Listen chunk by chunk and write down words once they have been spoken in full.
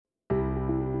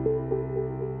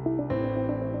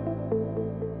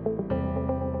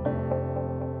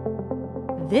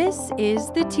This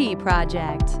is The Tea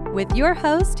Project with your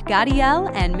host, Gadiel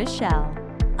and Michelle,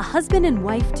 a husband and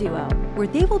wife duo where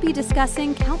they will be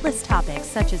discussing countless topics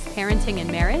such as parenting and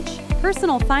marriage,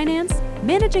 personal finance,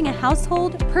 managing a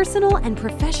household, personal and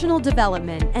professional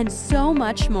development, and so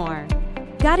much more.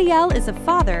 Gadiel is a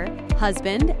father,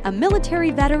 husband, a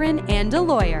military veteran, and a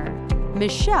lawyer.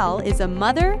 Michelle is a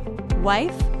mother,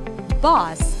 wife,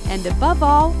 boss, and above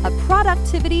all, a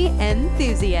productivity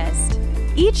enthusiast.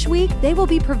 Each week, they will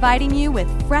be providing you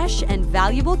with fresh and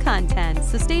valuable content,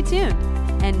 so stay tuned.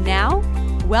 And now,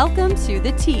 welcome to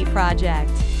The Tea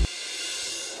Project.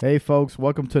 Hey folks,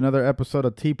 welcome to another episode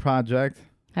of Tea Project.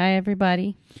 Hi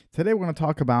everybody. Today we're going to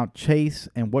talk about Chase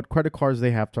and what credit cards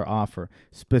they have to offer,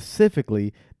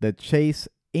 specifically the Chase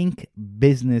Ink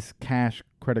Business Cash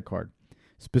credit card,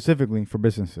 specifically for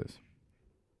businesses.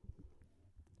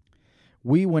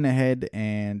 We went ahead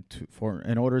and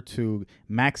in order to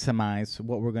maximize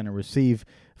what we're going to receive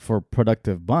for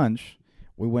Productive Bunch,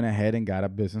 we went ahead and got a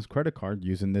business credit card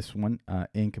using this one,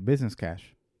 Ink Business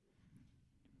Cash.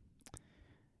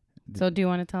 So do you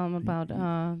want to tell them about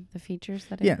the features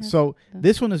that it has? So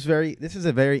this one is this is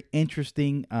a very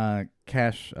interesting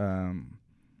cash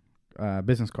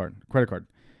business credit card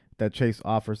that Chase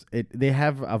offers. They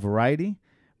have a variety,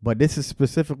 but this is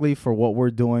specifically for what we're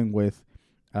doing with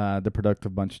the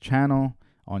Productive Bunch channel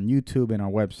on YouTube and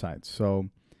our website. So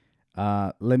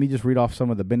let me just read off some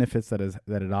of the benefits that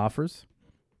it offers.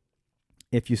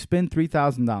 If you spend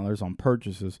 $3,000 on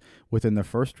purchases within the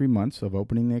first 3 months of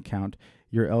opening the account,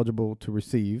 you're eligible to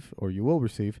receive, or you will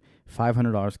receive,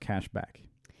 $500 cash back.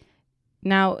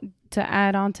 Now, to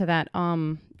add on to that,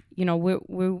 we're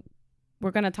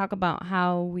going to talk about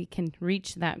how we can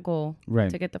reach that goal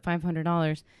to get the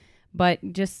 $500.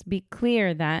 But just be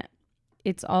clear that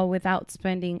it's all without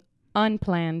spending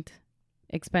unplanned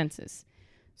expenses.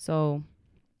 So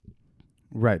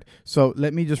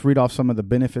let me just read off some of the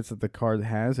benefits that the card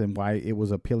has and why it was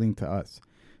appealing to us.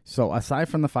 So aside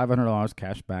from the $500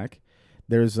 cash back,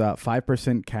 there's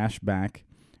 5% cash back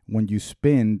when you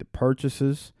spend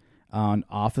purchases on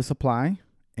office supply,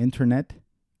 internet,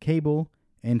 cable,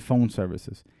 and phone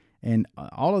services. And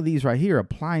all of these right here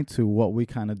apply to what we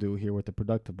kind of do here with the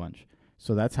Productive Bunch.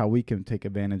 So that's how we can take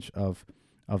advantage of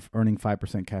earning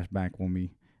 5% cash back when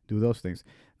we do those things.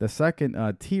 The second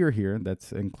tier here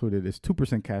that's included is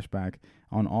 2% cash back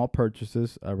on all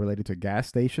purchases related to gas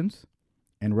stations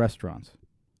and restaurants.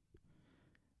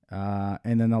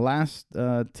 And then the last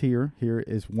tier here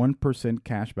is 1%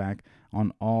 cash back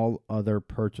on all other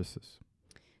purchases.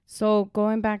 So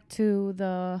going back to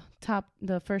the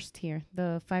first tier,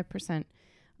 the 5%.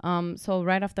 So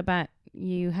right off the bat,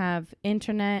 you have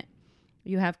internet,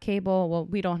 you have cable. Well,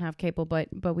 we don't have cable, but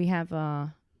we have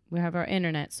our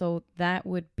internet. So that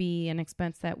would be an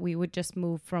expense that we would just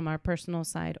move from our personal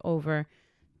side over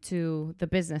to the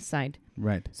business side.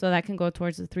 Right. So that can go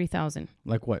towards the $3,000.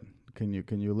 Like what? Can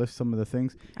you list some of the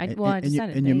things? I just said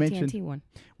it. The AT&T one.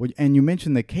 And you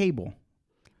mentioned the cable.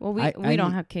 Well, we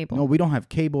don't have cable. No, we don't have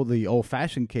cable, the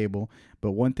old-fashioned cable.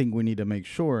 But one thing we need to make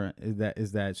sure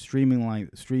is that streaming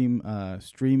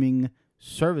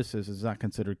services is not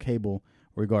considered cable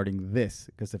regarding this,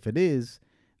 because if it is,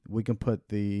 we can put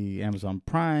the Amazon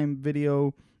Prime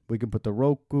Video, we can put the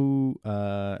Roku,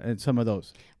 and some of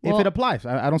those. Well, if it applies,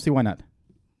 I don't see why not.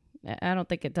 I don't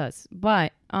think it does,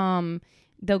 but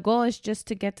the goal is just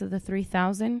to get to the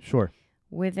 3,000. Sure.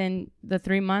 Within the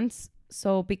 3 months.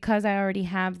 So because I already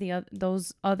have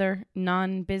those other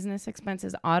non-business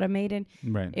expenses automated,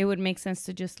 it would make sense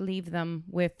to just leave them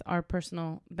with our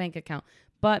personal bank account.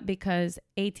 But because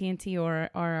AT&T or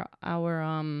our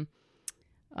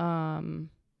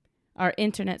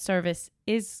internet service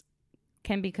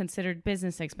can be considered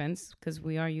business expense because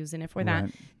we are using it for that,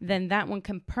 then that one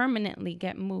can permanently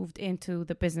get moved into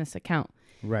the business account.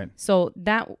 Right. So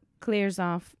that clears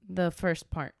off the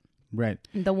first part. Right.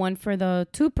 The one for the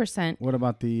 2%. What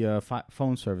about the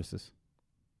phone services?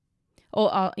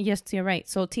 Oh, yes, you're right.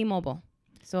 So T-Mobile.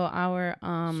 So our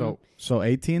so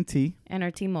AT&T and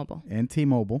our T-Mobile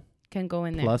can go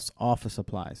in there. Plus office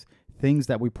supplies, things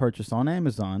that we purchase on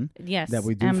Amazon. Yes, that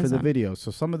we do Amazon. for the videos.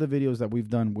 So some of the videos that we've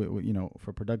done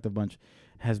for Productive Bunch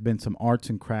has been some arts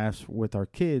and crafts with our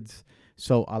kids.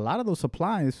 So a lot of those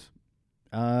supplies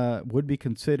would be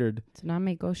considered. So now I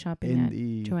may go shopping at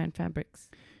Joann Fabrics.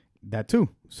 That too.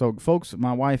 So folks,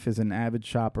 my wife is an avid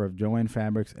shopper of Joann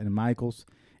Fabrics and Michaels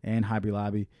and Hobby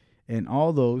Lobby. And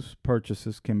all those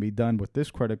purchases can be done with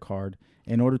this credit card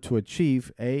in order to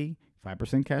achieve a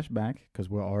 5% cash back, because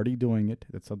we're already doing it.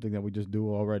 That's something that we just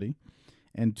do already.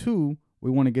 And two,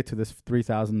 we want to get to this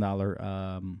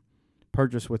 $3,000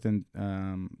 purchase within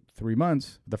 3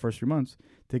 months, the first 3 months,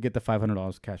 to get the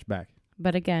 $500 cash back.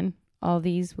 But again, all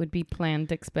these would be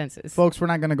planned expenses. Folks, we're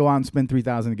not going to go out and spend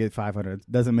 $3,000 to get $500.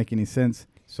 It doesn't make any sense.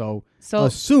 So So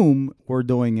assume we're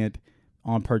doing it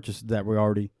on purchases that we're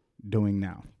already doing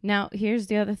now. now here's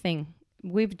the other thing.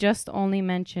 We've just only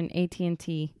mentioned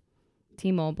AT&T,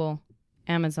 T-Mobile,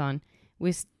 Amazon.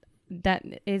 That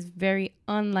is very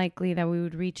unlikely that we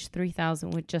would reach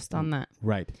 3,000 with just on that.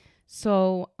 Right.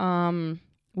 So,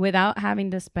 without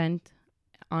having to spend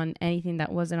on anything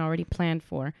that wasn't already planned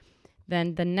for,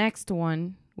 then the next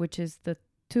one, which is the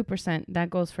 2%, that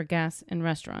goes for gas in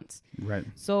restaurants. Right.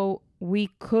 So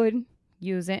we could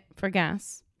use it for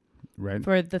gas Right.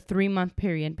 for the 3-month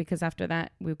period, because after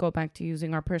that we go back to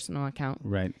using our personal account.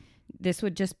 Right. This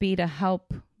would just be to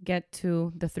help get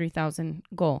to the 3,000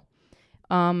 goal.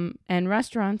 And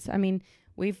restaurants, I mean,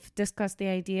 we've discussed the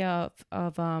idea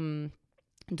of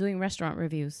doing restaurant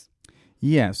reviews.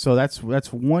 Yeah. So that's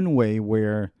one way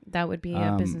where That would be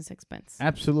a business expense.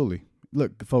 absolutely.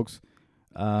 Look, folks,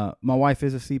 my wife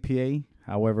is a CPA.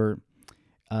 However,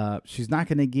 she's not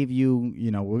going to give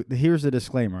you, here's the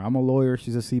disclaimer. I'm a lawyer.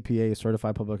 She's a CPA, a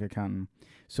certified public accountant.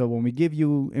 So when we give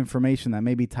you information that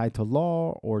may be tied to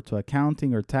law or to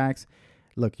accounting or tax,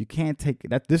 look, you can't take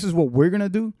that. This is what we're going to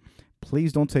do.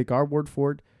 Please don't take our word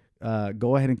for it.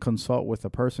 Go ahead and consult with a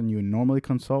person you normally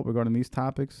consult regarding these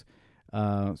topics.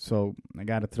 So I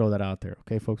got to throw that out there.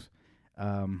 Okay, folks?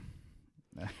 Little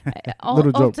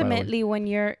joke, Ultimately, when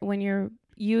you're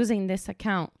using this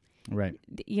account, right.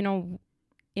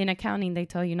 In accounting, they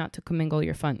tell you not to commingle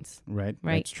your funds. Right.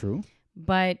 Right. That's true.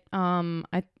 But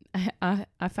I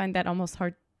find that almost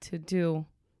hard to do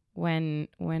when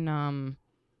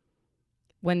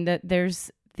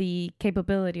there's the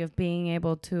capability of being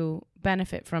able to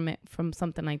benefit from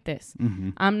something like this. Mm-hmm.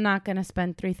 I'm not going to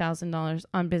spend $3,000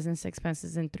 on business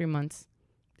expenses in 3 months.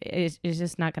 It's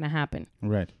just not going to happen.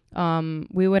 Right.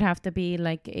 We would have to be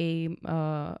like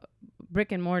a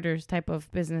brick and mortars type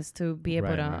of business to be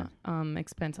able to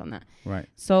expense on that. Right.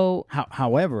 So,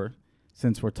 however,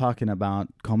 since we're talking about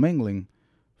commingling,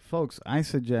 folks, I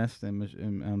suggest,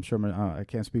 and I'm sure I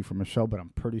can't speak for Michelle, but I'm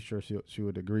pretty sure she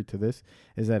would agree to this,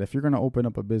 is that if you're going to open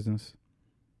up a business,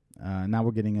 now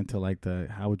we're getting into like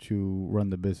how would you run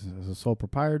the business as a sole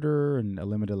proprietor and a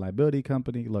limited liability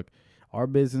company. Look, our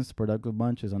business, Productive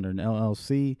Bunch, is under an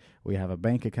LLC. We have a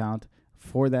bank account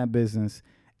for that business.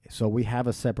 So we have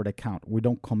a separate account. We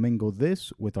don't commingle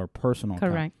this with our personal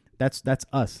account. Correct. That's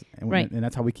us. And right. And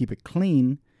that's how we keep it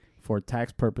clean for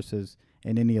tax purposes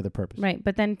and any other purpose. Right.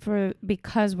 But then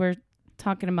because we're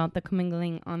talking about the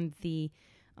commingling on the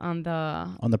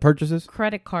purchases,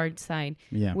 credit card side,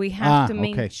 yeah, we have to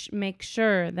make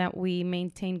sure that we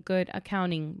maintain good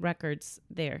accounting records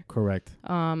there. Correct.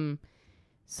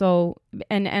 So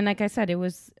and like I said, it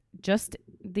was just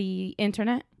the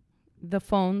internet, the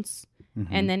phones,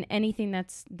 mm-hmm. and then anything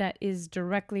that is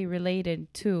directly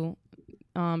related to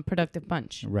Productive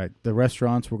Bunch. Right. The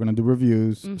restaurants, we're going to do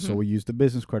reviews, mm-hmm. so we use the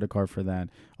business credit card for that.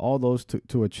 All those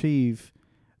to achieve.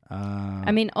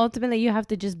 I mean, ultimately, you have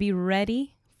to just be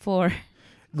ready for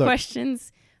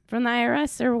questions from the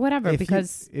IRS or whatever,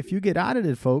 because if you get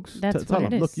audited, folks, that's tell what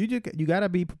them, it is. Look, you got to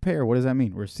be prepared. What does that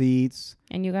mean? Receipts,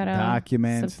 and you got to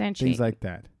documents, things like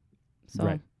that. So,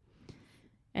 right.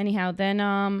 Anyhow,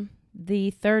 then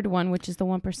the third one, which is the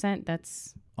 1%,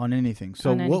 that's on anything.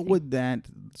 So what would that?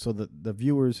 So the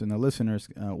viewers and the listeners,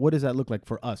 what does that look like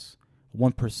for us?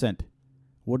 1%.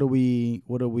 What do we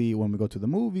when we go to the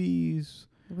movies?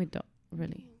 We don't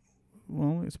really.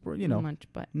 Well, it's much,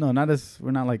 but no,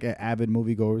 we're not like avid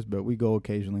moviegoers, but we go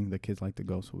occasionally. The kids like to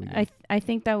go, so we go. I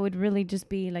think that would really just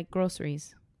be like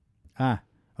groceries.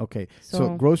 Okay.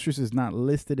 So groceries is not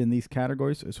listed in these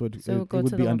categories, so it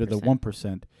would be under the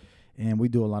 1%. And we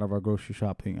do a lot of our grocery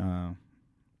shopping on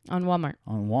Walmart.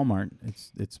 On Walmart,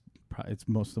 it's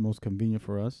the most convenient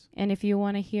for us. And if you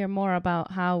want to hear more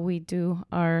about how we do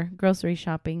our grocery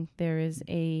shopping, there is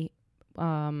a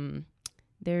vlog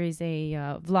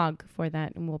for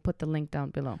that, and we'll put the link down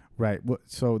below. Right.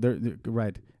 So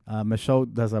right. Michelle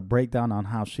does a breakdown on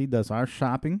how she does our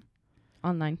shopping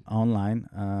online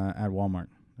at Walmart.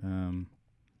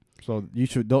 So you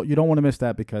don't want to miss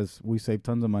that, because we save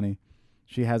tons of money.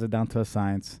 She has it down to a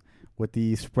science with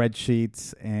the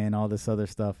spreadsheets and all this other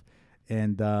stuff,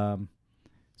 and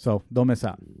so don't miss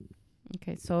out.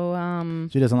 Okay, so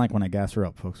she doesn't like when I gas her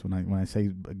up, folks. When I say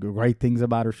great things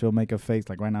about her, she'll make a face.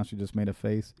 Like right now, she just made a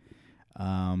face.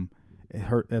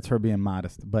 That's her being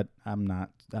modest, but I'm not.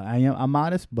 I'm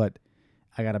modest, but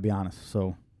I gotta be honest.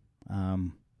 So,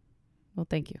 well,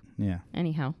 thank you. Yeah.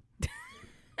 Anyhow,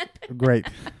 Great.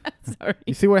 Sorry.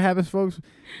 You see what happens, folks?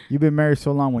 You've been married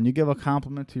so long. When you give a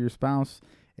compliment to your spouse,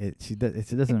 she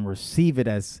doesn't receive it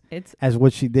as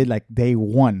what she did like day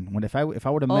one. When if I would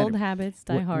have met old habits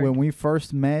die hard. when we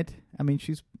first met,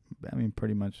 she's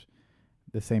pretty much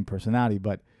the same personality.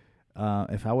 But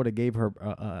if I would have gave her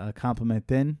a compliment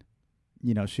then,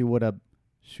 she would have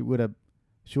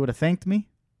thanked me.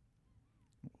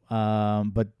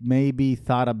 But maybe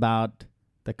thought about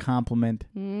the compliment.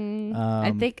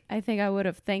 I think I would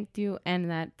have thanked you, and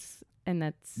that's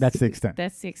the extent.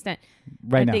 That's the extent.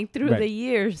 Right now. I think through the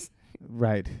years,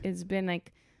 right, it's been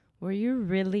like, were you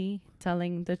really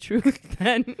telling the truth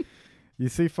then? You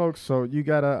see, folks. So you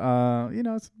gotta,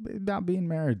 it's about being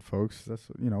married, folks. That's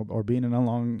or being in a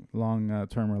long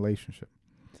term relationship.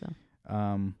 So,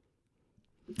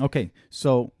 okay.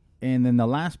 So, and then the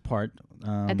last part.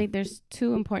 I think there's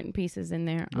two important pieces in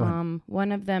there.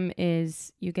 One of them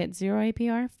is you get 0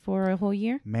 APR for a whole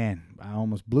year. Man, I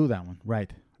almost blew that one.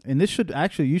 Right. And this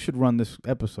you should run this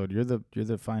episode. You're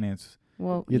the finance.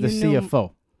 Well, you're the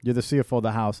CFO. You're the CFO of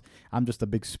the house. I'm just a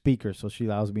big speaker, so she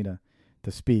allows me to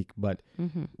speak. But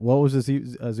what was the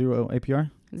 0 APR?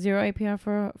 0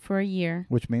 APR for a year.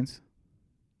 Which means?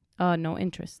 No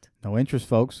interest. No interest,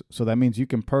 folks. So that means you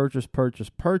can purchase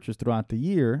throughout the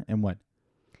year, and what?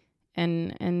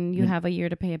 And you have a year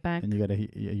to pay it back. And you got a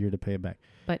year to pay it back.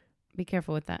 But be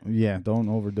careful with that. Yeah, don't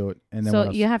overdo it. And then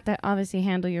so you have to obviously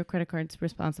handle your credit cards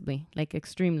responsibly, like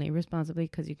extremely responsibly,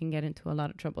 because you can get into a lot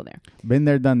of trouble there. Been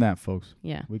there, done that, folks.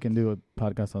 Yeah. We can do a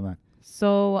podcast on that.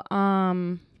 So,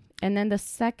 and then the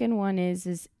second one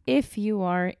is if you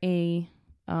are a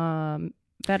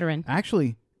veteran.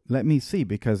 Actually, let me see,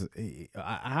 because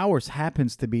ours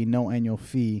happens to be no annual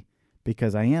fee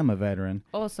because I am a veteran.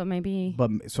 Oh, so maybe.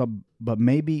 But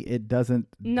maybe it doesn't.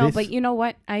 No, but you know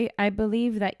what? I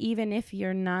believe that even if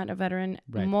you're not a veteran,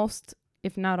 right. Most,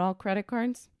 if not all, credit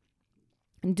cards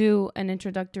do an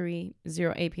introductory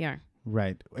 0 APR.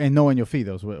 Right, and no annual fee.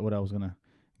 Though is what I was gonna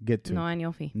get to. No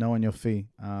annual fee. No annual fee.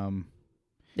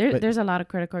 There's a lot of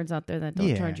credit cards out there that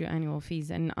don't charge you annual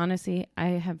fees, and honestly, I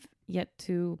have yet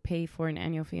to pay for an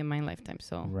annual fee in my lifetime.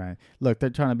 So right, look, they're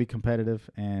trying to be competitive,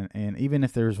 and even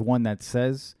if there's one that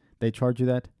says they charge you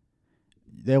that,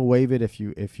 they'll waive it if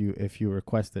you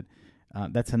request it.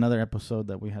 That's another episode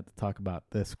that we had to talk about.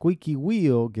 The squeaky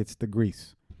wheel gets the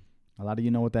grease. A lot of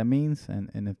you know what that means,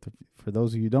 and for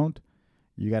those of you who don't,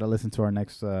 you got to listen to our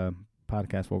next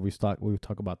podcast where we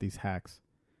talk about these hacks.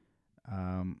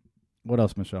 What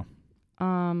else, Michelle?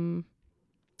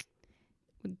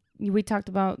 We talked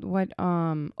about what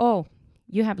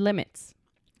you have limits.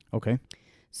 Okay.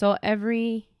 So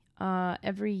every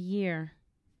year,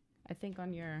 I think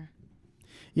on your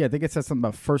I think it says something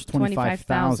about first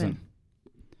 25,000.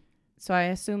 So I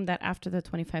assume that after the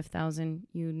 25,000,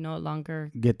 you no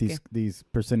longer get these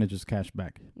percentages cash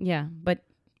back. Yeah, but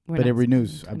it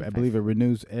renews. I believe it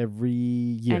renews every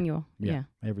year. Annual. Yeah.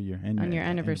 Every year. On your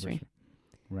anniversary.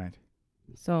 Right.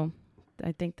 So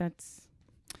I think that's.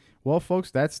 Well,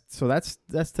 folks, that's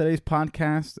today's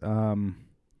podcast.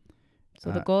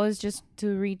 So the goal is just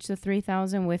to reach the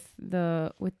 3,000 with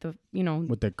the with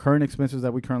the current expenses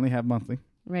that we currently have monthly.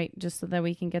 Right, just so that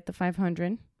we can get the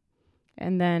 500,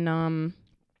 and then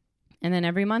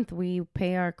every month we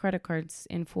pay our credit cards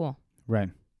in full. Right.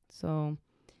 So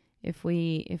if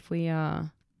we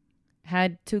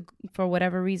had to, for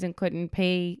whatever reason, couldn't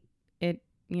pay it,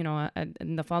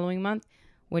 in the following month,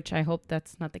 which I hope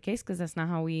that's not the case, because that's not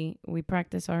how we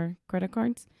practice our credit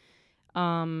cards.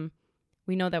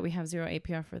 We know that we have 0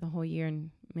 APR for the whole year, and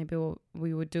maybe what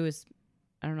we would do is,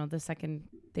 I don't know, the second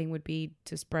thing would be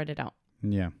to spread it out.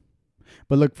 Yeah.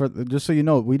 But look, just so you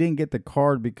know, we didn't get the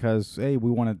card because, hey, we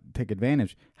want to take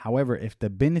advantage. However, if the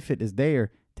benefit is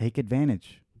there, take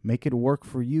advantage. Make it work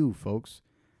for you, folks.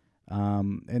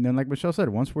 And then, like Michelle said,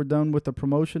 once we're done with the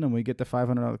promotion and we get the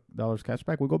 $500 cash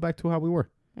back, we'll go back to how we were.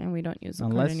 And we don't use the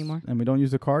card anymore. And we don't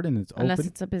use the card, and it's unless open.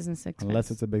 It's a business expense.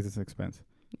 Unless it's a business expense.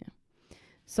 Yeah.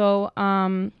 So,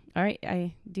 all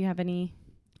right. Do you have any?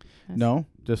 No.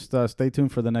 Just stay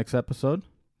tuned for the next episode.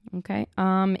 Okay.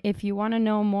 If you want to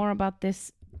know more about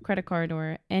this credit card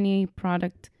or any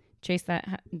product Chase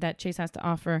that Chase has to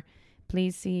offer,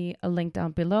 please see a link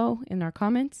down below in our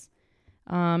comments.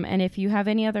 And if you have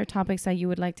any other topics that you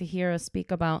would like to hear us speak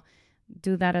about,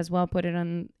 do that as well. Put it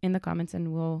in the comments,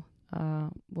 and we'll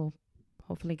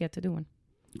hopefully get to do one.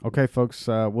 Okay, folks.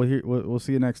 We'll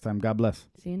see you next time. God bless.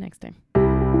 See you next time.